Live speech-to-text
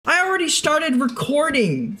already started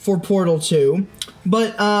recording for Portal 2,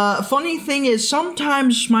 but funny thing is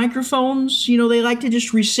sometimes microphones, you know, they like to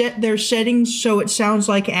just reset their settings so it sounds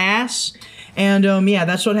like ass. And yeah,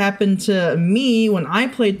 that's what happened to me when I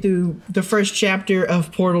played through the first chapter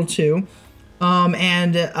of Portal 2.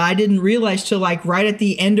 And I didn't realize till like right at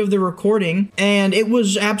the end of the recording, and it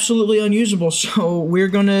was absolutely unusable. So we're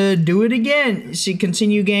gonna do it again. See,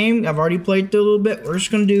 continue game. I've already played through a little bit. We're just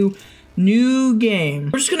gonna do new game.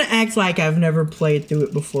 We're just gonna act like I've never played through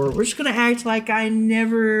it before. We're just gonna act like I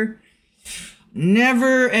never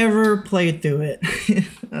ever played through it.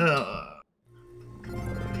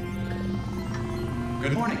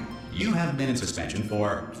 Good morning. You have been in suspension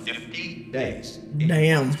for 50 days.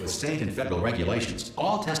 Damn. With state and federal regulations,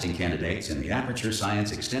 all testing candidates in the Aperture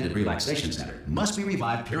Science Extended Relaxation Center must be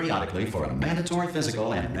revived periodically for a mandatory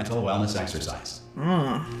physical and mental wellness exercise.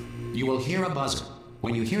 You will hear a buzzer.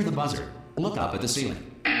 When you hear the buzzer, look up at the ceiling.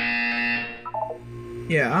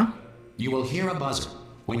 Yeah. You will hear a buzzer.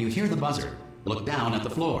 When you hear the buzzer, look down at the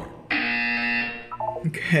floor.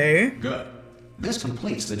 Okay. Good. This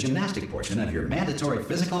completes the gymnastic portion of your mandatory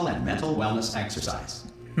physical and mental wellness exercise.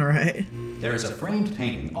 All right. There is a framed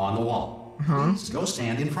painting on the wall. Please go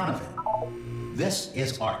stand in front of it. This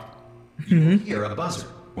is art. You will hear a buzzer.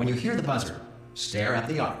 When you hear the buzzer, stare at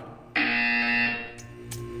the art.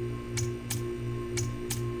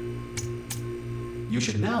 You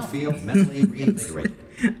should now feel mentally reinvigorated.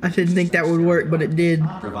 I didn't think that would work, but it did.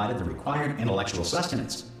 Provided the required intellectual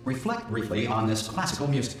sustenance. Reflect briefly on this classical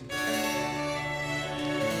music.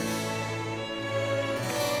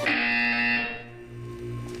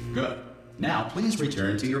 Good. Now, please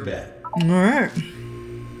return to your bed. Alright.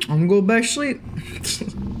 I'm gonna go back to sleep.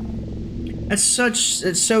 It's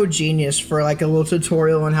so genius for like a little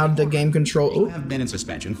tutorial on how the game control. You have been in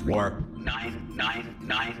suspension for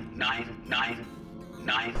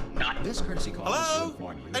 9999999. This courtesy call. Hello?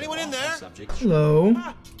 Anyone in there? Hello.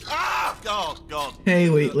 Oh, God. Hey,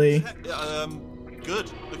 Wheatley.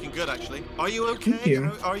 Good. Looking good, actually. Are you okay? Thank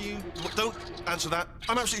you. Are you... Don't answer that.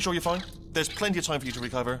 I'm absolutely sure you're fine. There's plenty of time for you to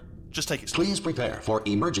recover. Just take it slow. Please prepare for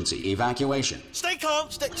emergency evacuation. Stay calm.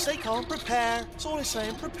 Stay calm. Prepare. That's all I'm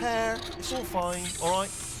saying. Prepare. It's all fine. All right?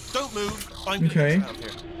 Don't move. I'm going to get you out of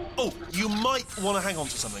here. Oh, you might want to hang on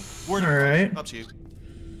to something. All right. Up to you.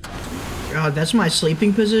 God, that's my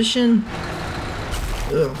sleeping position.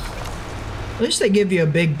 Ugh. At least they give you a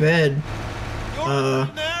big bed. You're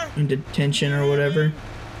in there? In detention or whatever.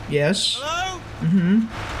 Yes. Hello?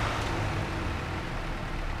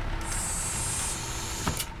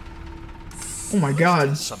 Oh my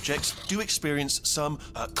God. Subjects do experience some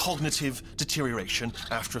cognitive deterioration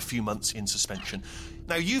after a few months in suspension.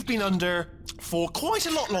 Now, you've been under for quite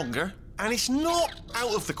a lot longer, and it's not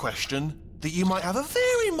out of the question that you might have a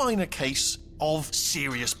very minor case of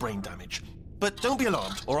serious brain damage. But don't be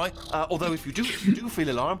alarmed, all right? Although if you do feel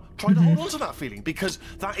alarmed, try to hold on to that feeling, because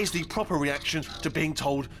that is the proper reaction to being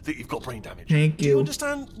told that you've got brain damage. Thank you. Do you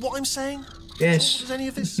understand what I'm saying? Yes. Does any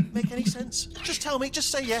of this make any sense? Just tell me. Just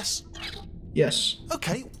say yes. Yes.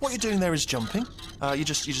 Okay. What you're doing there is jumping. You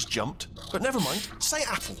just jumped. But never mind. Say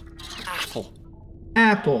apple. Apple.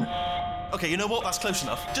 Apple. Okay. You know what? That's close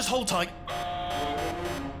enough. Just hold tight.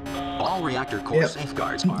 All reactor core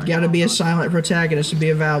safeguards are... Gotta be a silent protagonist to be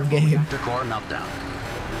a Valve game. Reactor core meltdown.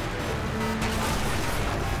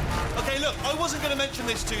 Okay, look, I wasn't going to mention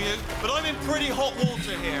this to you, but I'm in pretty hot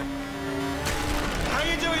water here. How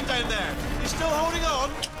you doing down there? You still holding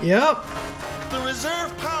on? Yep. The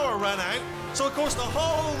reserve power ran out, so of course the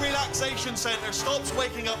whole relaxation centre stops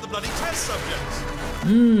waking up the bloody test subjects.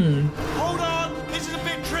 Hold on, this is a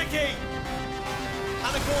bit tricky.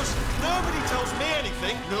 And of course, nobody tells me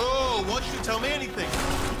anything. No, why should you tell me anything?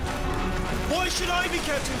 Why should I be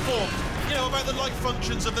kept informed? You know, about the life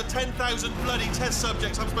functions of the 10,000 bloody test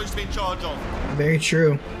subjects I'm supposed to be in charge of. Very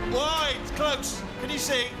true. Why? It's close. Can you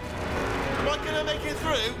see? Am I gonna make it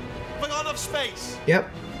through? Have I got enough space? Yep.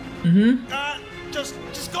 Just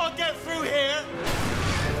gotta get through here.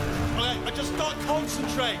 Okay, I just gotta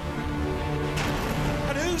concentrate.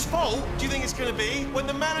 And whose fault do you think it's gonna be when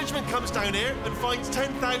the management comes down here and finds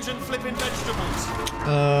 10,000 flipping vegetables?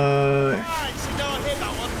 Right, see, no, I hit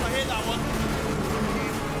that one.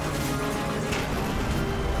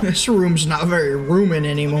 This room's not very rooming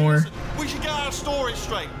anymore. Listen, we should get our story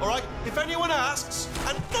straight, all right? If anyone asks,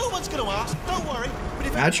 and no one's gonna ask, don't worry. But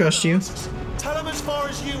if I trust you. Asks, tell them as far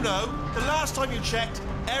as you know, the last time you checked,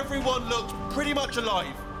 everyone looked pretty much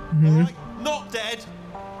alive. All right? Not dead.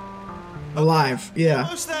 Alive, yeah.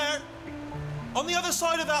 Almost there. On the other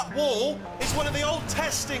side of that wall is one of the old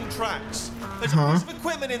testing tracks. There's a piece of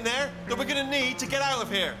equipment in there that we're going to need to get out of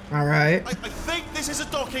here. All right. I think this is a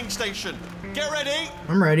docking station. Get ready.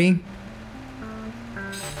 I'm ready.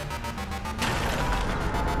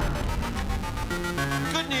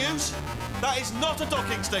 Good news. That is not a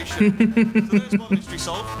docking station. So there's one mystery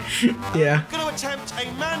solved. Yeah. I'm going to attempt a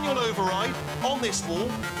manual override on this wall.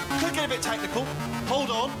 Could get a bit technical. Hold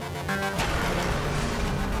on.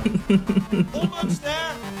 Almost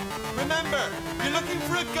there. Remember, you're looking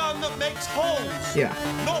for a gun that makes holes. Yeah.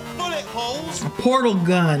 Not bullet holes. A portal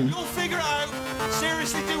gun. You'll figure it out.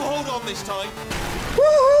 Seriously, do hold on this time.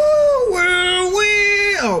 Woohoo!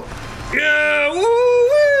 Woo-wee! Oh. Yeah!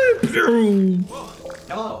 Woo-wee!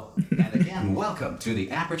 Hello, and again, welcome to the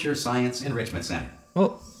Aperture Science Enrichment Center.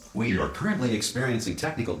 Oh. We are currently experiencing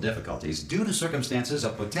technical difficulties due to circumstances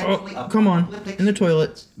of potentially come on. In the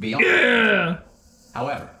toilet. Beyond. Yeah!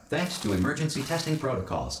 However, thanks to emergency testing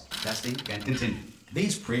protocols, testing can continue.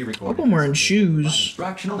 These pre-recorded I'm wearing shoes.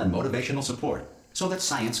 instructional and motivational support so that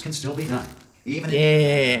science can still be done, even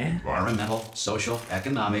in environmental, social,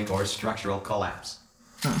 economic, or structural collapse.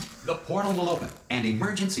 The portal will open, and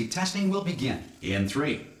emergency testing will begin in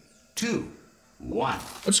 3, 2, 1.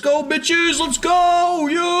 Let's go, bitches! Let's go!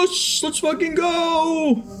 Yes! Let's fucking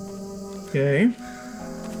go! Okay.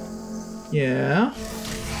 Yeah.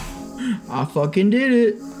 I fucking did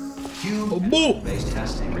it. Cube-based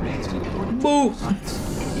testing remains an important tool of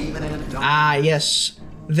science, even in a yes.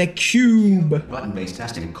 The cube. button-based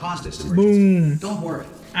testing caused this emergency. Boom. Don't worry.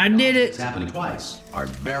 I did it. It's happening twice are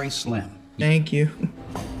very slim. Thank you.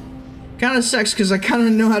 Kind of sucks because I kind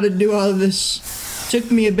of know how to do all of this. Took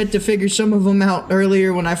me a bit to figure some of them out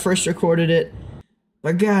earlier when I first recorded it.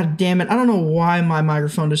 But god damn it, I don't know why my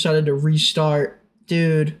microphone decided to restart.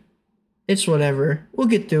 Dude, it's whatever. We'll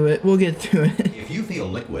get through it. We'll get through it. If you feel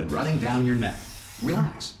liquid running down your neck,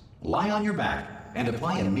 relax, lie on your back, and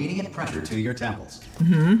apply immediate pressure to your temples.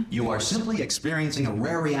 You are simply experiencing a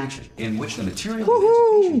rare reaction in which the material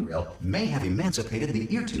emancipation grill may have emancipated the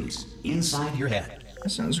ear tubes inside your head. That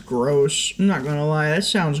sounds gross. I'm not gonna lie, that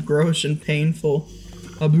sounds gross and painful.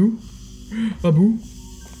 Abu? Abu?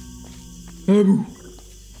 Abu?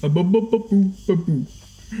 Abu? Abu? Abu?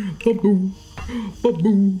 Abu?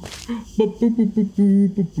 Abu?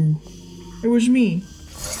 It was me.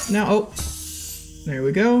 Now, oh. There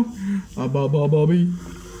we go. Ba-ba-ba-ba-bee.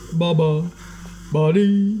 Ba-ba.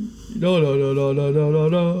 Body.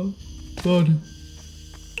 Da-da-da-da-da-da-da. Body.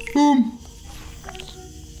 Boom.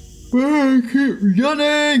 Keep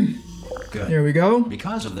running! Good. There we go.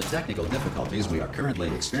 Because of the technical difficulties we are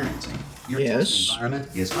currently experiencing, your test environment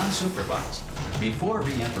is unsupervised. Before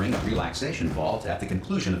re-entering a relaxation vault at the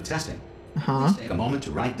conclusion of testing, please take a moment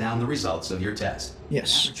to write down the results of your test.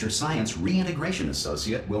 Yes. Aperture Science Reintegration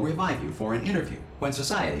Associate will revive you for an interview when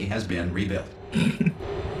society has been rebuilt.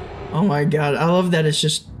 Oh my god, I love that it's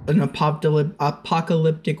just an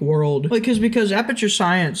apocalyptic world. Because Aperture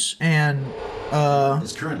Science and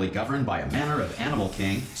is currently governed by a manner of animal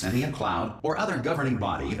king, sentient cloud, or other governing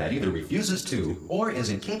body that either refuses to or is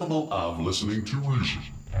incapable of listening to reason.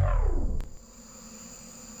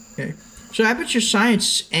 Okay. So Aperture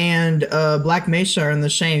Science and Black Mesa are in the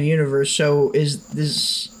same universe, so is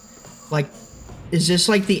this like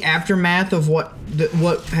the aftermath of what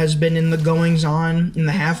has been in the goings on in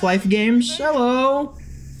the Half-Life games? Hello?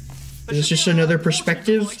 Is this just another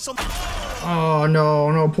perspective? Oh no,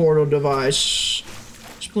 no portal device.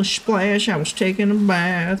 Splish splash, I was taking a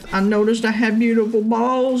bath. I noticed I had beautiful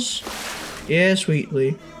balls. Yes,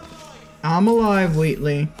 Wheatley. I'm alive,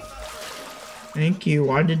 Wheatley. Thank you.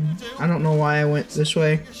 I don't know why I went this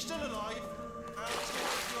way.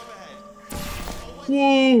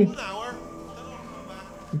 Whoa!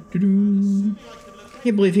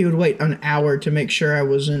 Can't believe he would wait an hour to make sure I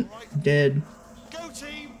wasn't dead. Go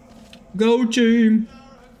team! Go team!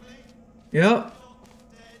 Yep.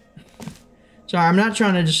 Sorry, I'm not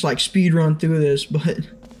trying to just like speed run through this, but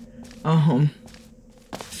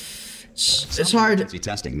it's hard. Emergency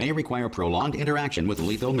testing may require prolonged interaction with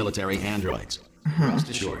lethal military androids. Rest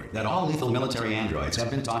assured that all lethal military androids have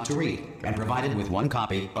been taught to read and provided with one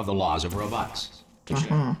copy of the laws of robotics.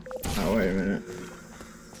 Oh, wait a minute.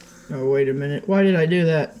 Oh, wait a minute. Why did I do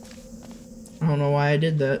that? I don't know why I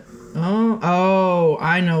did that. Oh,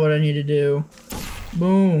 I know what I need to do.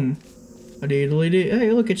 Boom. Hey,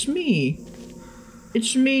 look, it's me.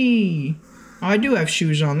 It's me. Oh, I do have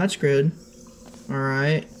shoes on. That's good.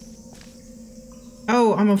 Alright.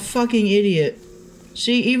 Oh, I'm a fucking idiot.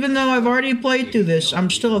 See, even though I've already played through this, I'm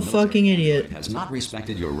still a fucking idiot. Has not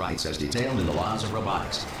respected your rights as detailed in the laws of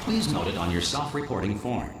robotics. Please note it on your self-reporting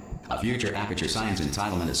form. A future Aperture Science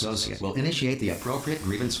Entitlement Associate will initiate the appropriate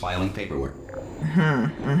grievance filing paperwork.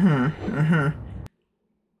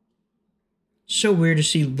 So weird to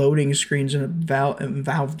see loading screens in a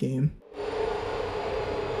Valve game.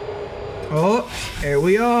 Oh, here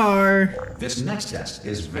we are. This next test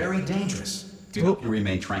is very dangerous. To help you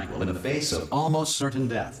remain tranquil in the face of almost certain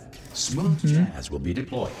death, smooth jazz will be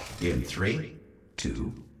deployed in 3,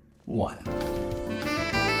 2, 1.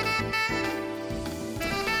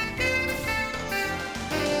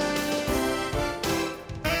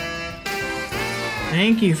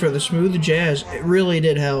 Thank you for the smooth jazz. It really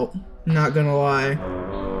did help. Not gonna lie.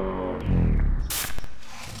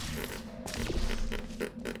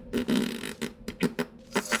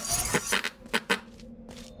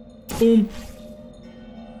 Boom.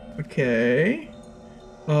 Okay.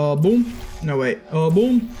 Boom. No, wait. Boom.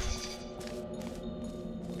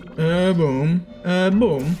 Boom.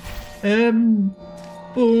 Boom.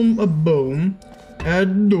 Boom. A boom. A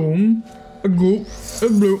doom. A goop. A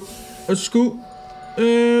bloop. A scoop.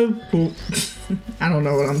 Poop. I don't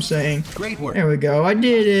know what I'm saying. Great work. There we go. I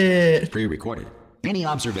did it. Pre-recorded. Any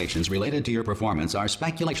observations related to your performance are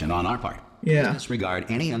speculation on our part. Yeah. Disregard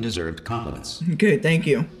any undeserved compliments. Okay, thank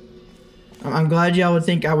you. I'm glad y'all would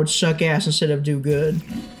think I would suck ass instead of do good.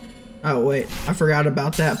 Oh, wait. I forgot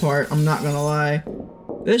about that part. I'm not gonna lie.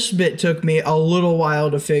 This bit took me a little while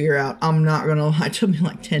to figure out. I'm not gonna lie. It took me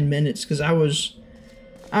like 10 minutes because I was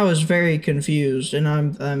very confused, and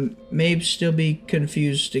I'm may still be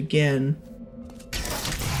confused again.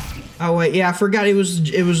 Oh wait, yeah, I forgot it was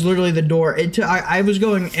literally the door. I was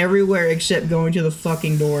going everywhere except going to the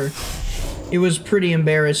fucking door. It was pretty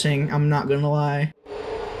embarrassing, I'm not gonna lie.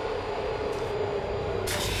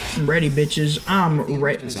 I'm ready, bitches. I'm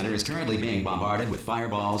ready. The center is currently being bombarded with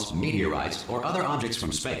fireballs, meteorites, or other objects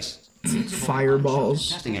from space. Fireballs.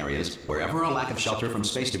 Testing areas wherever a lack of shelter from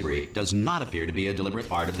space debris does not appear to be a deliberate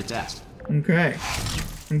part of the test. Okay.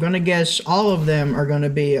 I'm gonna guess all of them are gonna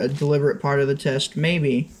be a deliberate part of the test.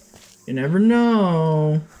 Maybe. You never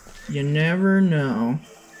know. You never know.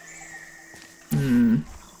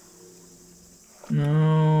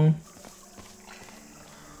 No.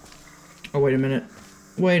 Oh, wait a minute.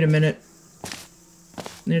 Wait a minute.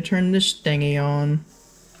 I'm gonna turn this thingy on.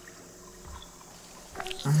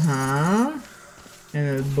 Uh-huh.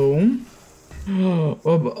 And then boom. Oh,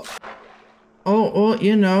 well,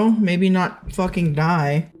 you know, maybe not fucking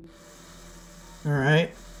die.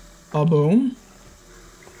 Alright. Boom.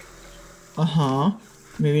 Uh-huh.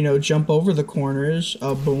 Maybe no jump over the corners.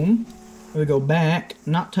 Boom. We go back.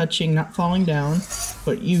 Not touching, not falling down.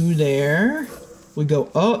 Put you there. We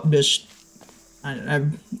go up. Just...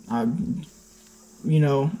 you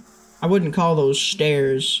know, I wouldn't call those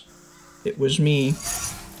stairs. It was me.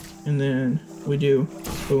 And then we do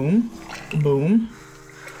boom, boom,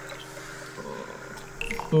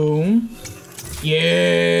 boom. Yes!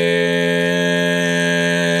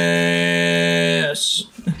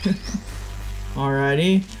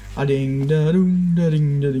 Alrighty. A ding da doom da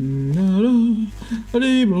ding da ding da da. A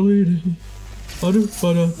dee ba dee. A doo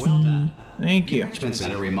ba da. Well done. Thank you. The Experiment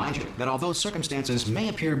Center reminds you that although circumstances may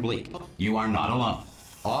appear bleak, you are not alone.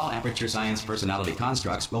 All Aperture Science personality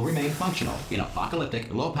constructs will remain functional in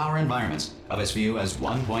apocalyptic, low-power environments of as few as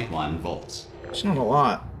 1.1 volts. It's not a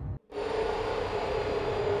lot.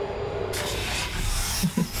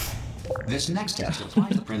 This next test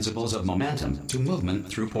applies the principles of momentum to movement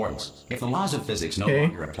through portals. If the laws of physics no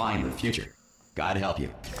longer apply in the future, God help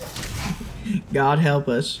you. God help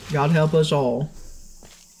us. God help us all.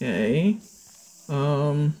 Okay.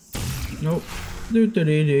 Nope.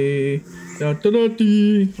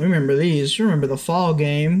 Remember these. Remember the fall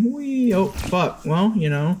game. Oh, fuck. Well, you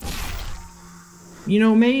know.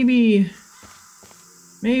 Maybe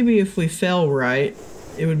if we fell right,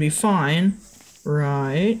 it would be fine.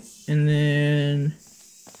 Right. And then...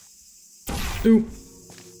 Doom.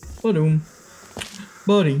 Ba-doom.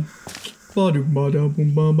 Buddy. Ba-doom,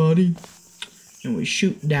 ba-da-boom, ba-buddy. And we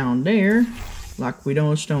shoot down there. Like we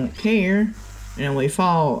don't care. And we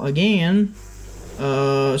fall again.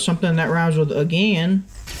 Something that rhymes with again.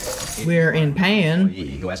 We're in Pan.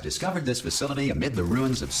 Who has discovered this facility amid the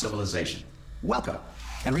ruins of civilization. Welcome.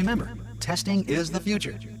 And remember, testing is the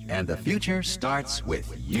future. And the future starts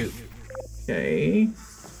with you. Okay.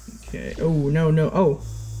 Okay. Oh, no. Oh.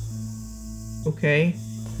 Okay.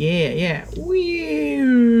 Yeah. Woohoo!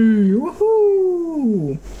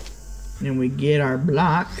 And we get our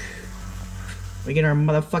block. We get our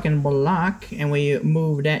motherfucking block, and we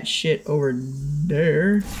move that shit over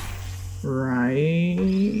there. Right.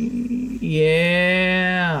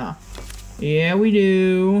 Yeah. Yeah, we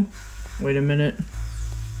do. Wait a minute.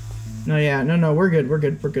 No, yeah, no, we're good.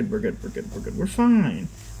 We're fine.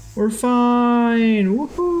 We're fine.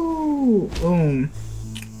 Woohoo! Boom.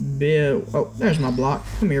 Bill. Oh, there's my block.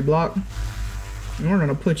 Come here, block. And we're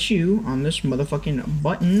gonna put you on this motherfucking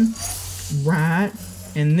button. Right.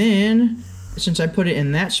 And then, since I put it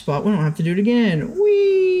in that spot, we don't have to do it again.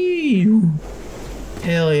 Whee!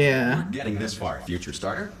 Hell yeah. We're getting this far, future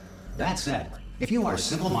starter. That said, if you are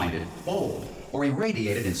simple-minded, bold, or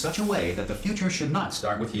irradiated in such a way that the future should not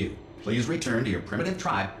start with you, please return to your primitive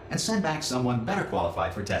tribe and send back someone better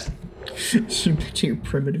qualified for testing. To your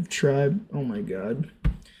primitive tribe. Oh my god.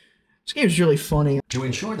 This game's really funny. To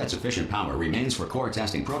ensure that sufficient power remains for core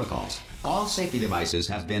testing protocols, all safety devices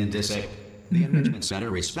have been disabled. The Enrichment Center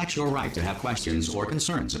respects your right to have questions or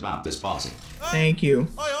concerns about this policy. Thank you.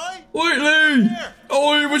 Aye. Wait, Lee!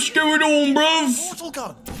 Oi, what's going on, bruv? Portal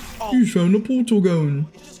gun. Oh. You found a portal gun.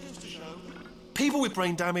 People with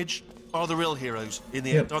brain damage are the real heroes in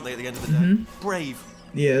the Yep. end, aren't they? At the end of the day, brave.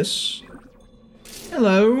 Yes.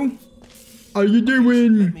 Hello. How you Let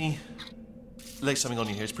doing? me lay something on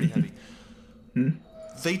you here. It's pretty heavy.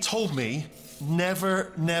 They told me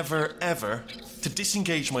never, ever to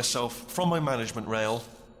disengage myself from my management rail,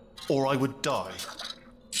 or I would die.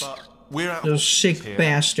 But we're out. Those sick here,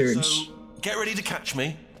 bastards. So get ready to catch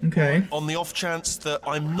me. Okay. On the off chance that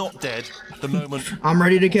I'm not dead the moment. I'm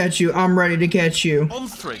ready to catch you. I'm ready to catch you. On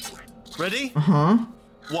 3. Ready? Uh-huh.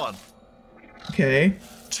 1, Okay.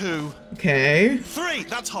 2, Okay. 3.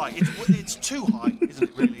 That's high. It's too high, isn't it?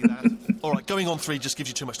 Really? That. All right. Going on 3 just gives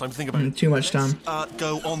you too much time to think about it. Too much time. Let's,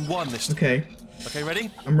 go on 1 this time. Okay. Okay. Ready?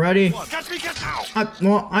 I'm ready. 1. Catch me! Ow!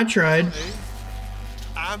 Well, I tried.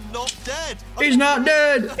 I'm not dead. He's not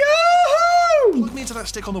dead. Yahoo! Plug me into that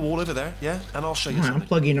stick on the wall over there, yeah? And I'll show you I'm something.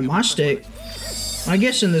 plugging into my stick. I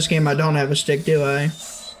guess in this game I don't have a stick, do I?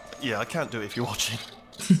 Yeah, I can't do it if you're watching.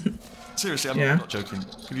 Seriously, I'm Yeah. not joking.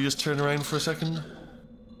 Could you just turn around for a second?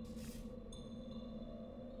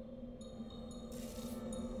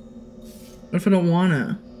 What if I don't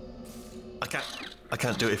wanna? I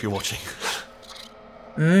can't do it if you're watching.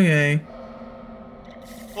 Okay.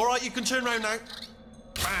 Alright, you can turn around now.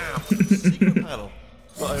 Bam! Secret panel.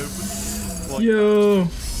 Right, open. Yo.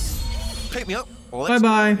 Pick me up.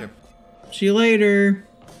 Bye-bye. See you later.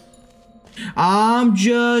 I'm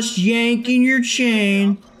just yanking your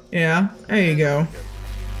chain. Yeah, there you go.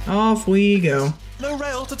 Off we go. No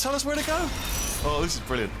rail to tell us where to go. Oh, this is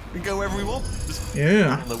brilliant. We can go wherever we want.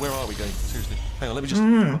 Yeah. No, where are we going? Seriously. Hang on, let me just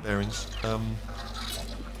don't know. get my bearings.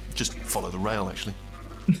 Just follow the rail, actually.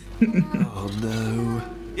 Oh no.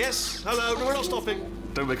 Yes, hello, no, we're not stopping.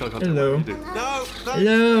 Don't make eye contact. Hello. You do. No,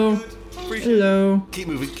 Hello. good. Appreciate Hello. it.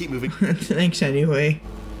 Keep moving. Thanks anyway.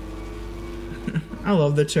 I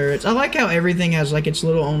love the turrets. I like how everything has like its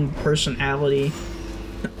little own personality.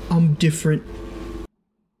 I'm different.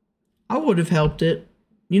 I would have helped it.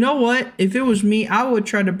 You know what? If it was me, I would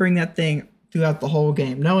try to bring that thing throughout the whole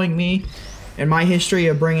game. Knowing me and my history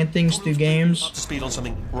of bringing things through games. Up to speed on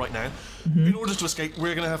something right now. In order to escape,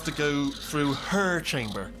 we're going to have to go through her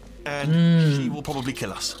chamber. And she will probably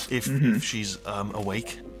kill us if she's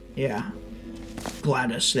awake. Yeah.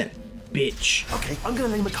 GLaDOS, that bitch. Okay, I'm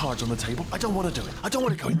going to lay my cards on the table. I don't want to do it. I don't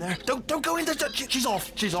want to go in there. Don't go in there. She's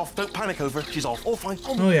off. She's off. Don't panic over. She's off. All fine.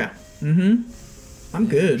 Oh yeah. I'm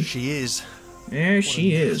good. She is. There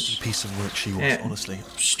she is. Piece of work she was, That honestly.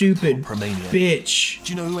 Stupid Romania. bitch.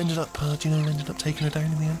 Do you know who ended up taking her down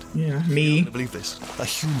in the end? Yeah, I me. wouldn't believe this. A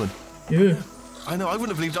human. Yeah. I know, I wouldn't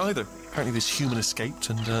have believed either. Apparently this human escaped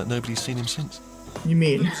and nobody's seen him since. You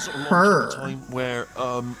mean Sort of her? time where,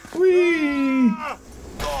 Whee!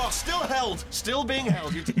 Oh, still held! Still being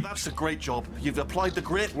held. That's a great job. You've applied the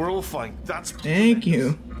grit, we're all fine. That's... Thank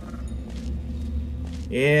you.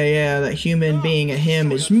 Yeah, that human being a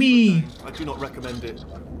him is me. I do not recommend it.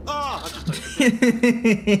 I just don't.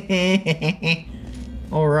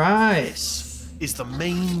 Alright. This is the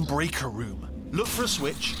main breaker room. Look for a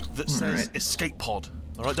switch that says escape pod.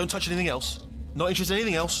 Alright, don't touch anything else. Not interested in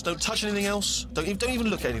anything else. Don't touch anything else. Don't even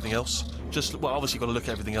look at anything else. Just, well, obviously you've got to look at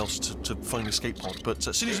everything else to find escape pod. But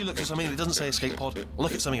as soon as you look at something that doesn't say escape pod,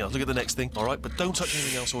 look at something else. Look at the next thing, alright? But don't touch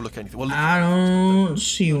anything else or look at anything. Well, look I don't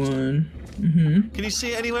see one. Can you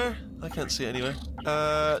see it anywhere? I can't see it anywhere.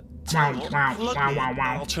 Wow.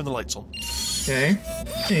 I'll turn the lights on. Okay.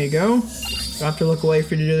 There you go. Do I have to look away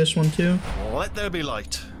for you to do this one too? Let there be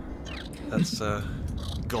light. That's,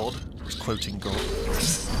 God. It's quoting God.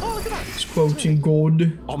 Oh, look at that. It's quoting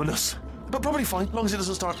God. Ominous. But probably fine, as long as it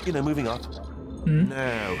doesn't start, moving up.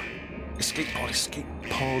 Now. Escape pod.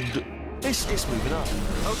 It's moving up.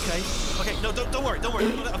 Okay, no, don't worry.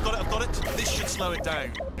 I've got it. This should slow it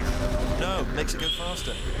down. No, makes it go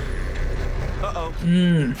faster. Uh-oh.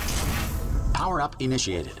 Power-up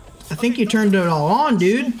initiated. I think you turned it all on,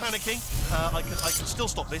 dude. Panicking. I can still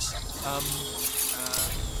stop this.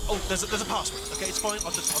 Oh, there's a password. Okay, it's fine.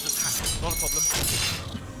 I'll just hack it. Not a problem.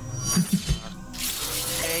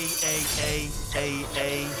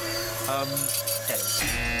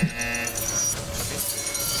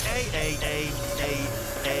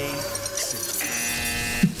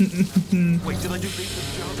 Wait, did I do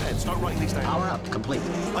the jar of head? Start writing these down. Power up complete.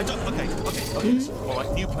 I don't. Okay. All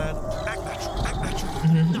right, new plan. Act natural. Act natural.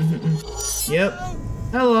 Yep.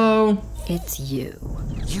 Hello. It's you.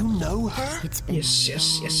 You know her? It's been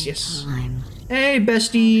Yes. time. Hey,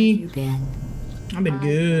 bestie. You've been I've been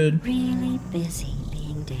good. really busy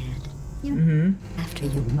being dead. After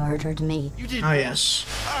you murdered me. You did. Oh, yes.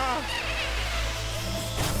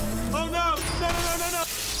 Oh no!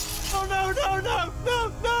 Oh no!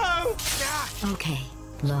 Okay,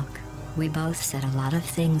 look, we both said a lot of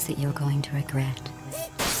things that you're going to regret.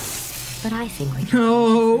 But I think we can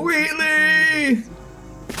Oh, Wheatley!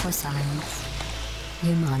 for silence.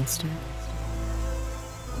 You monster.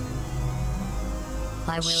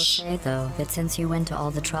 I will say, though, that since you went to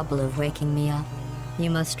all the trouble of waking me up, you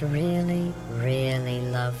must really, really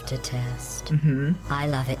love to test. I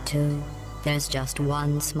love it too. There's just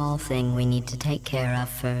one small thing we need to take care of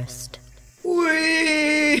first.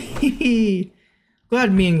 Whee!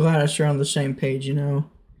 Glad me and GLaDOS are on the same page, you know.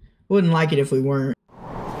 Wouldn't like it if we weren't.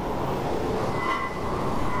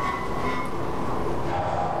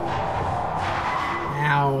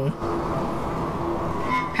 Ow.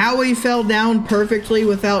 How he fell down perfectly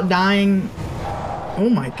without dying. Oh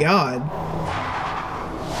my god.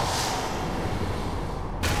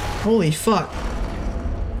 Holy fuck.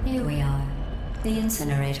 Here we are, the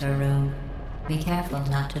incinerator room. Be careful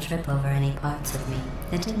not to trip over any parts of me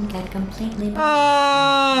that didn't get completely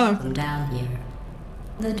from down here.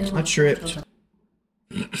 The door. I tripped.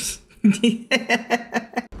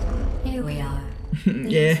 Here we are.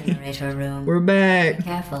 The Yeah. incinerator room. We're back. Be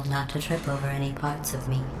careful not to trip over any parts of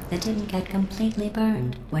me that didn't get completely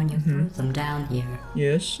burned when you threw them down here.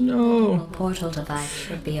 Yes, The no. portal device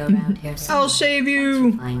should be around here somewhere. I'll save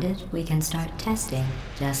you. Find it, we can start testing,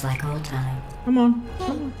 just like old times. Come on.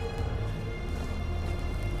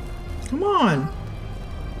 Come on.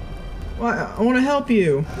 What? I want to help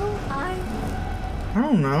you. I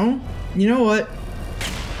don't know. You know what?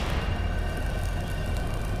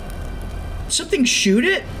 Something shoot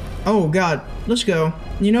it? Oh god. Let's go.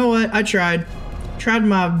 You know what? I tried. Tried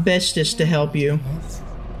my bestest to help you. Yes.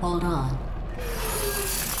 Hold on.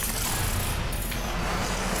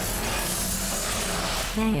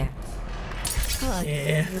 There. Good.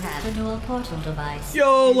 Yeah. You have a dual portal device.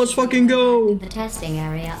 Yo, let's fucking go. The testing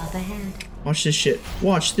area up ahead. Watch this shit.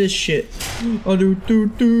 Watch this shit.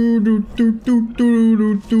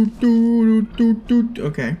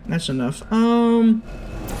 Okay, that's enough.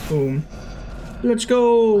 Boom. Let's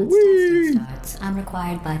go. Once Whee! testing starts, I'm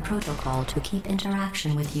required by protocol to keep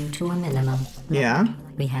interaction with you to a minimum. Yeah.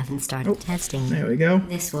 We haven't started testing. There we go.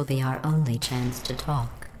 This will be our only chance to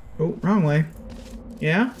talk. Oh, wrong way.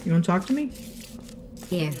 Yeah? You want to talk to me?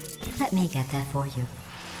 Here, let me get that for you.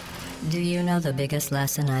 Do you know the biggest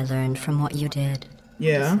lesson I learned from what you did?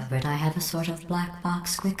 Yeah. Discovered I have a sort of black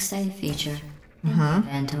box quick save feature. In the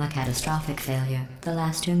event of a catastrophic failure, the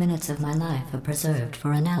last 2 minutes of my life are preserved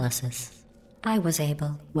for analysis. I was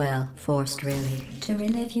able, well, forced really, to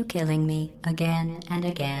relive you killing me again and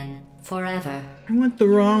again, forever. I went the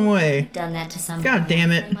wrong way. Done that to some. God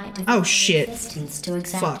damn it. They might Oh, devote shit. their existence to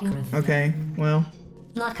exact Fuck. you. Okay, well.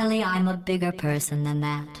 Luckily, I'm a bigger person than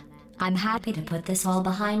that. I'm happy to put this all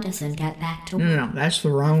behind us and get back to work. No, that's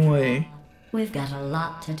the wrong way. We've got a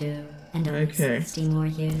lot to do, and only Okay. 60 more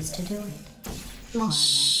years to do it. More. I don't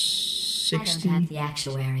 60. have the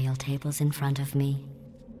actuarial tables in front of me.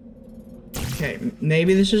 Okay,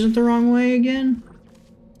 maybe this isn't the wrong way again?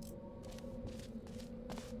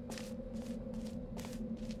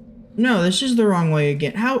 No, this is the wrong way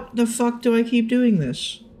again. How the fuck do I keep doing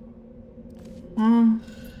this?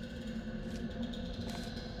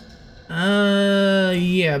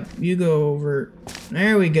 Yeah, you go over.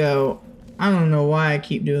 There we go. I don't know why I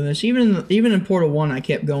keep doing this. Even in Portal 1, I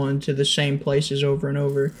kept going to the same places over and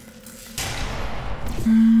over.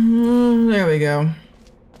 There we go.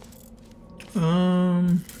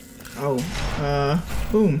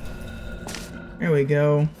 Boom. There we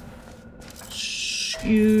go.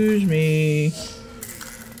 Excuse me.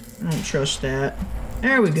 I don't trust that.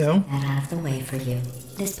 There we go. That out of the way for you.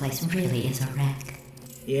 This place really is a wreck.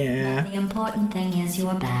 Yeah. The important thing is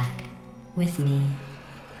you're back. With me.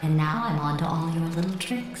 And now I'm on to all your little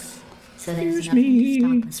tricks. So there's Excuse nothing me.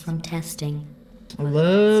 to stop us from testing. I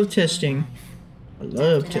love testing. I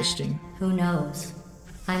love After testing. that, who knows?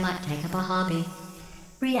 I might take up a hobby.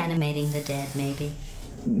 Reanimating the dead, maybe.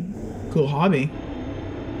 Cool hobby.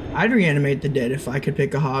 I'd reanimate the dead if I could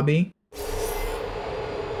pick a hobby.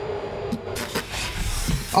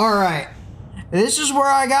 Alright. This is where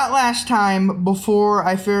I got last time before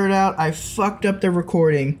I figured out I fucked up the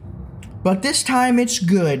recording. But this time it's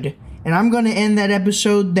good. And I'm going to end that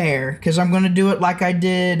episode there. Because I'm going to do it like I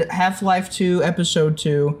did Half-Life 2 Episode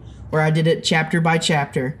 2. Where I did it chapter by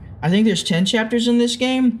chapter. I think there's 10 chapters in this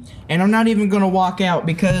game. And I'm not even going to walk out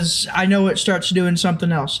because I know it starts doing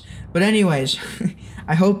something else. But anyways,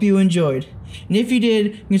 I hope you enjoyed. And if you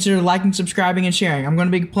did, consider liking, subscribing, and sharing. I'm going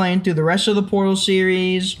to be playing through the rest of the Portal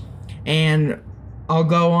series. And I'll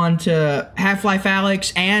go on to Half-Life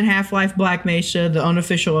Alyx and Half-Life Black Mesa, the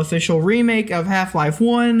unofficial official remake of Half-Life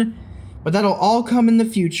 1. But that'll all come in the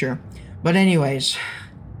future. But anyways, if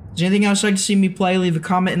there's anything else you'd like to see me play, leave a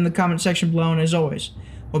comment in the comment section below. And as always,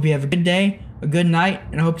 hope you have a good day, a good night,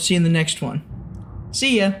 and I hope to see you in the next one.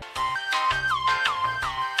 See ya!